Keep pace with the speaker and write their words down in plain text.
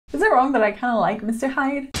Is it wrong that I kind of like Mr.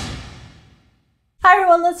 Hyde? Hi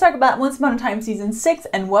everyone, let's talk about Once Upon a Time Season 6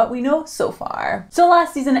 and what we know so far. So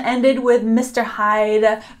last season ended with Mr.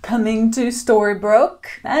 Hyde coming to Storybrooke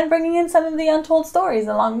and bringing in some of the untold stories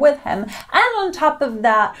along with him. And on top of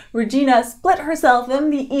that, Regina split herself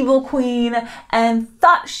in the Evil Queen and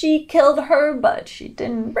thought she killed her, but she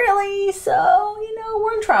didn't really, so, you know,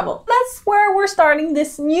 we're in trouble. That's where we're starting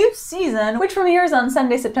this new season, which premieres on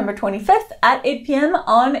Sunday, September 25th at 8 p.m.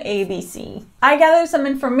 on ABC. I gathered some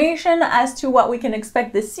information as to what we can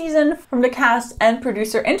expect this season from the cast and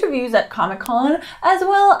producer interviews at Comic-Con, as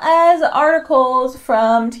well as articles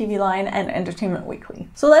from TV Line and Entertainment Weekly.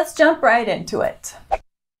 So let's jump right into it.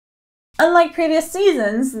 Unlike previous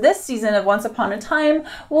seasons, this season of Once Upon a Time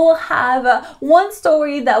will have one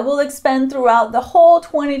story that will expand throughout the whole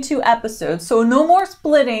 22 episodes. So no more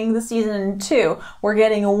splitting the season in two. We're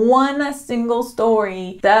getting one single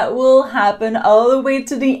story that will happen all the way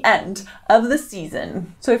to the end of the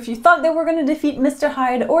season. So if you thought they were going to defeat Mr.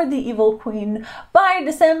 Hyde or the Evil Queen by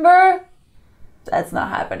December, that's not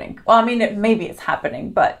happening. Well, I mean, maybe it's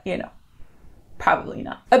happening, but you know. Probably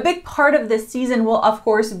not. A big part of this season will of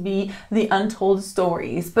course be the untold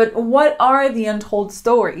stories. But what are the untold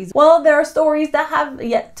stories? Well, there are stories that have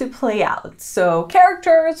yet to play out. So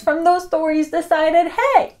characters from those stories decided,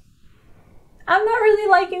 hey, I'm not really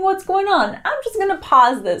liking what's going on. I'm just gonna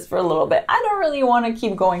pause this for a little bit. I don't really want to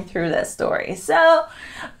keep going through this story. So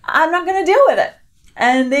I'm not gonna deal with it.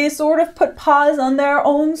 And they sort of put pause on their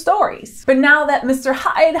own stories. But now that Mr.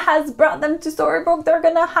 Hyde has brought them to Storybrooke, they're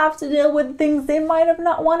gonna have to deal with things they might have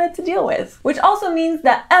not wanted to deal with. Which also means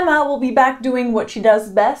that Emma will be back doing what she does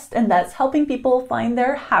best, and that's helping people find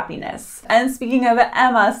their happiness. And speaking of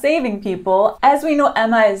Emma saving people, as we know,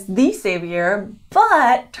 Emma is the savior,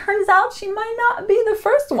 but turns out she might not be the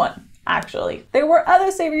first one. Actually, there were other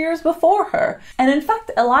saviors before her. And in fact,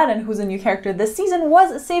 Aladdin, who's a new character this season, was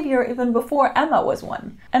a savior even before Emma was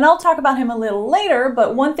one. And I'll talk about him a little later,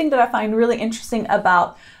 but one thing that I find really interesting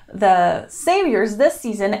about the saviors this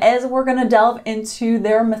season is we're going to delve into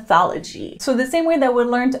their mythology. So the same way that we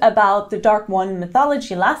learned about the Dark One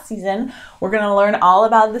mythology last season, we're going to learn all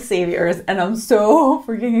about the saviors, and I'm so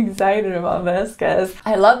freaking excited about this because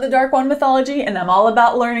I love the Dark One mythology and I'm all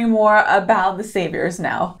about learning more about the saviors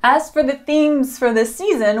now. As for the themes for this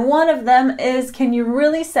season, one of them is, can you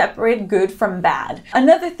really separate good from bad?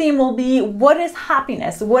 Another theme will be, what is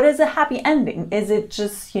happiness? What is a happy ending? Is it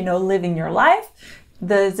just, you know, living your life?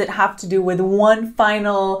 Does it have to do with one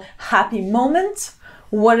final happy moment?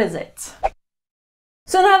 What is it?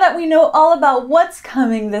 So now that we know all about what's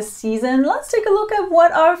coming this season, let's take a look at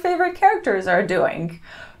what our favorite characters are doing.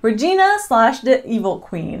 Regina / the Evil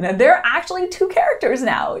Queen. They're actually two characters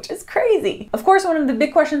now, which is crazy. Of course, one of the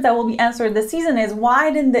big questions that will be answered this season is,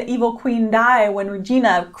 why didn't the Evil Queen die when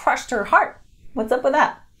Regina crushed her heart? What's up with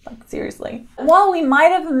that? Like, seriously. While we might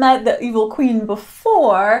have met the Evil Queen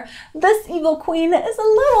before, this Evil Queen is a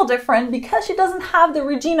little different because she doesn't have the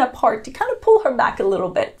Regina part to kind of pull her back a little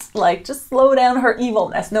bit. Like, just slow down her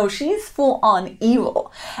evilness. No, she's full on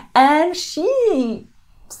evil. And she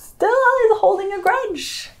still is holding a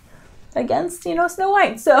grudge against, you know, Snow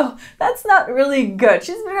White. So that's not really good.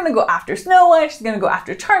 She's gonna go after Snow White, she's gonna go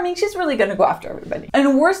after Charming, she's really gonna go after everybody.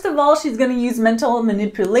 And worst of all, she's gonna use mental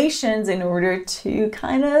manipulations in order to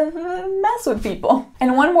kind of mess with people.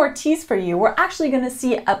 And one more tease for you, we're actually gonna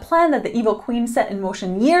see a plan that the Evil Queen set in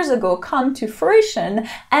motion years ago come to fruition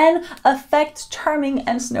and affect Charming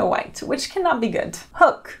and Snow White, which cannot be good.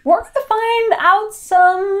 Hook. We're gonna find out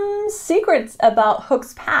some secrets about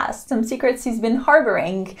Hook's past, some secrets he's been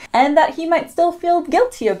harboring, and that he might still feel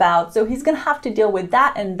guilty about. So he's gonna have to deal with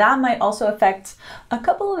that, and that might also affect a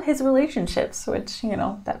couple of his relationships, which, you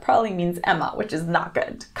know, that probably means Emma, which is not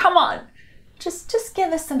good. Come on, just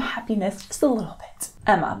give us some happiness, just a little bit.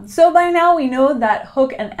 Emma. So by now we know that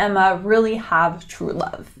Hook and Emma really have true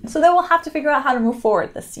love. So they will have to figure out how to move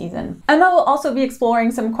forward this season. Emma will also be exploring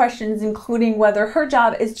some questions, including whether her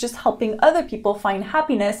job is just helping other people find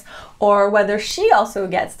happiness or whether she also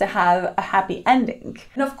gets to have a happy ending.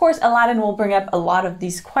 And of course, Aladdin will bring up a lot of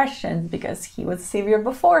these questions because he was a savior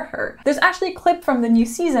before her. There's actually a clip from the new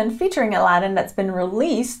season featuring Aladdin that's been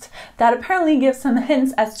released that apparently gives some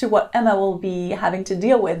hints as to what Emma will be having to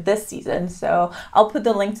deal with this season. So I'll put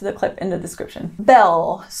the link to the clip in the description.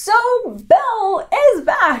 Belle. So Belle is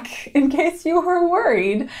back, in case you were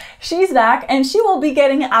worried. She's back and she will be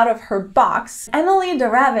getting out of her box. Emily de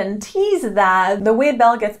Ravin teased that the way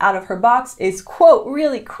Belle gets out of her box is, quote,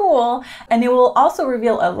 really cool, and it will also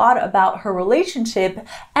reveal a lot about her relationship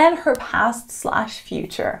and her past /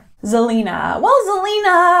 future. Zelina. Well,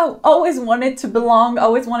 Zelina always wanted to belong,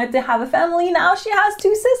 always wanted to have a family. Now she has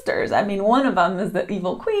two sisters. I mean, one of them is the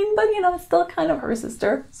evil queen, but you know, it's still kind of her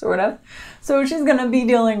sister, sort of. So she's gonna be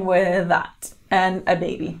dealing with that and a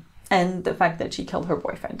baby. And the fact that she killed her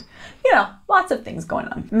boyfriend. You know, lots of things going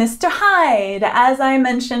on. Mr. Hyde. As I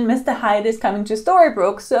mentioned, Mr. Hyde is coming to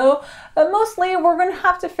Storybrooke, so mostly we're going to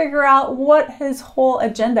have to figure out what his whole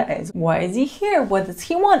agenda is. Why is he here? What does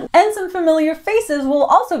he want? And some familiar faces will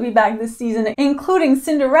also be back this season, including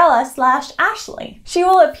Cinderella / Ashley. She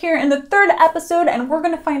will appear in the 3rd episode, and we're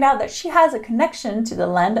going to find out that she has a connection to the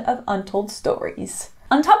land of untold stories.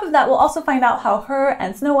 On top of that, we'll also find out how her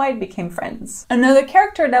and Snow White became friends. Another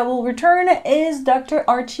character that will return is Dr.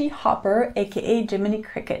 Archie Hopper, aka Jiminy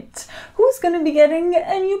Cricket, who's going to be getting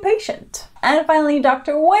a new patient. And finally,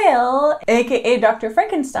 Dr. Whale, aka Dr.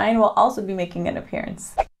 Frankenstein, will also be making an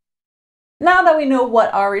appearance. Now that we know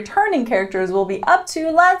what our returning characters will be up to,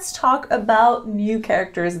 let's talk about new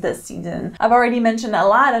characters this season. I've already mentioned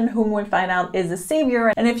Aladdin, whom we find out is a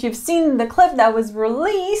savior, and if you've seen the clip that was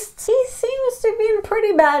released, he seems to be in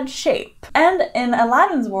pretty bad shape. And in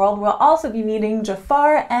Aladdin's world, we'll also be meeting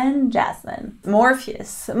Jafar and Jasmine.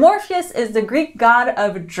 Morpheus. Morpheus is the Greek god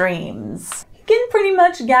of dreams. He can pretty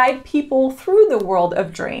much guide people through the world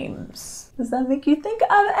of dreams. Does that make you think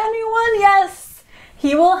of anyone? Yes!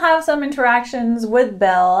 He will have some interactions with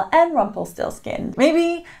Belle and Rumpelstiltskin.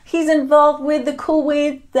 Maybe he's involved with the cool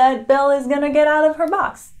way that Belle is gonna get out of her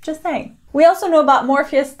box. Just saying. We also know about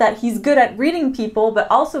Morpheus that he's good at reading people, but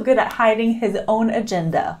also good at hiding his own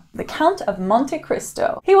agenda. The Count of Monte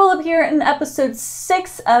Cristo. He will appear in episode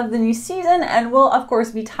 6 of the new season and will of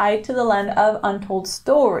course be tied to the land of untold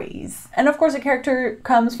stories. And of course the character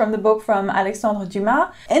comes from the book from Alexandre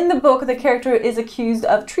Dumas. In the book, the character is accused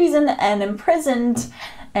of treason and imprisoned,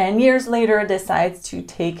 and years later decides to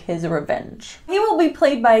take his revenge. He will be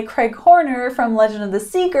played by Craig Horner from Legend of the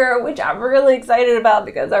Seeker, which I'm really excited about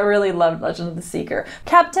because I really loved Legend of the Seeker.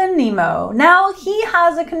 Captain Nemo. Now he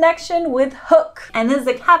has a connection with Hook and is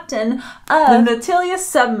the captain of the Nautilus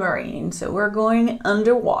submarine, so we're going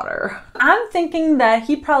underwater. I'm thinking that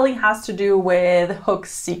he probably has to do with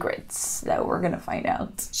Hook's secrets that we're gonna find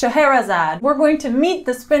out. Scheherazade. We're going to meet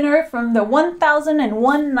the spinner from the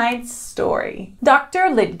 1001 Nights story. Dr.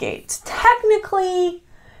 Lydgate. Technically,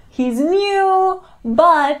 he's new,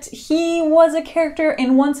 but he was a character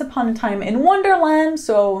in Once Upon a Time in Wonderland,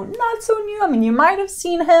 so not so new. I mean, you might have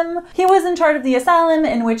seen him. He was in charge of the asylum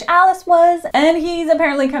in which Alice was, and he's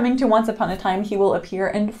apparently coming to Once Upon a Time. He will appear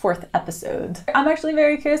in the 4th episode. I'm actually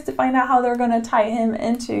very curious to find out how they're going to tie him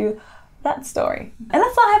into that story. And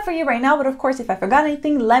that's all I have for you right now, but of course, if I forgot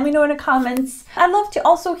anything, let me know in the comments. I'd love to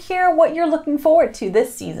also hear what you're looking forward to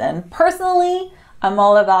this season. Personally, I'm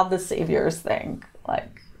all about the saviors thing.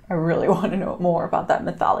 Like, I really want to know more about that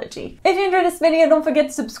mythology. If you enjoyed this video, don't forget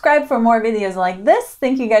to subscribe for more videos like this.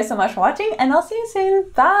 Thank you guys so much for watching, and I'll see you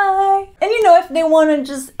soon. Bye! And you know, if they want to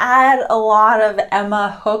just add a lot of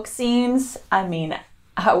Emma Hook scenes, I mean,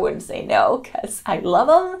 I wouldn't say no, because I love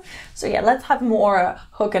them. So yeah, let's have more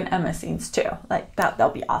Hook and Emma scenes too. Like, that'll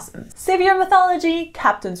be awesome. Savior mythology,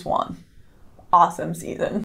 Captain Swan. Awesome season.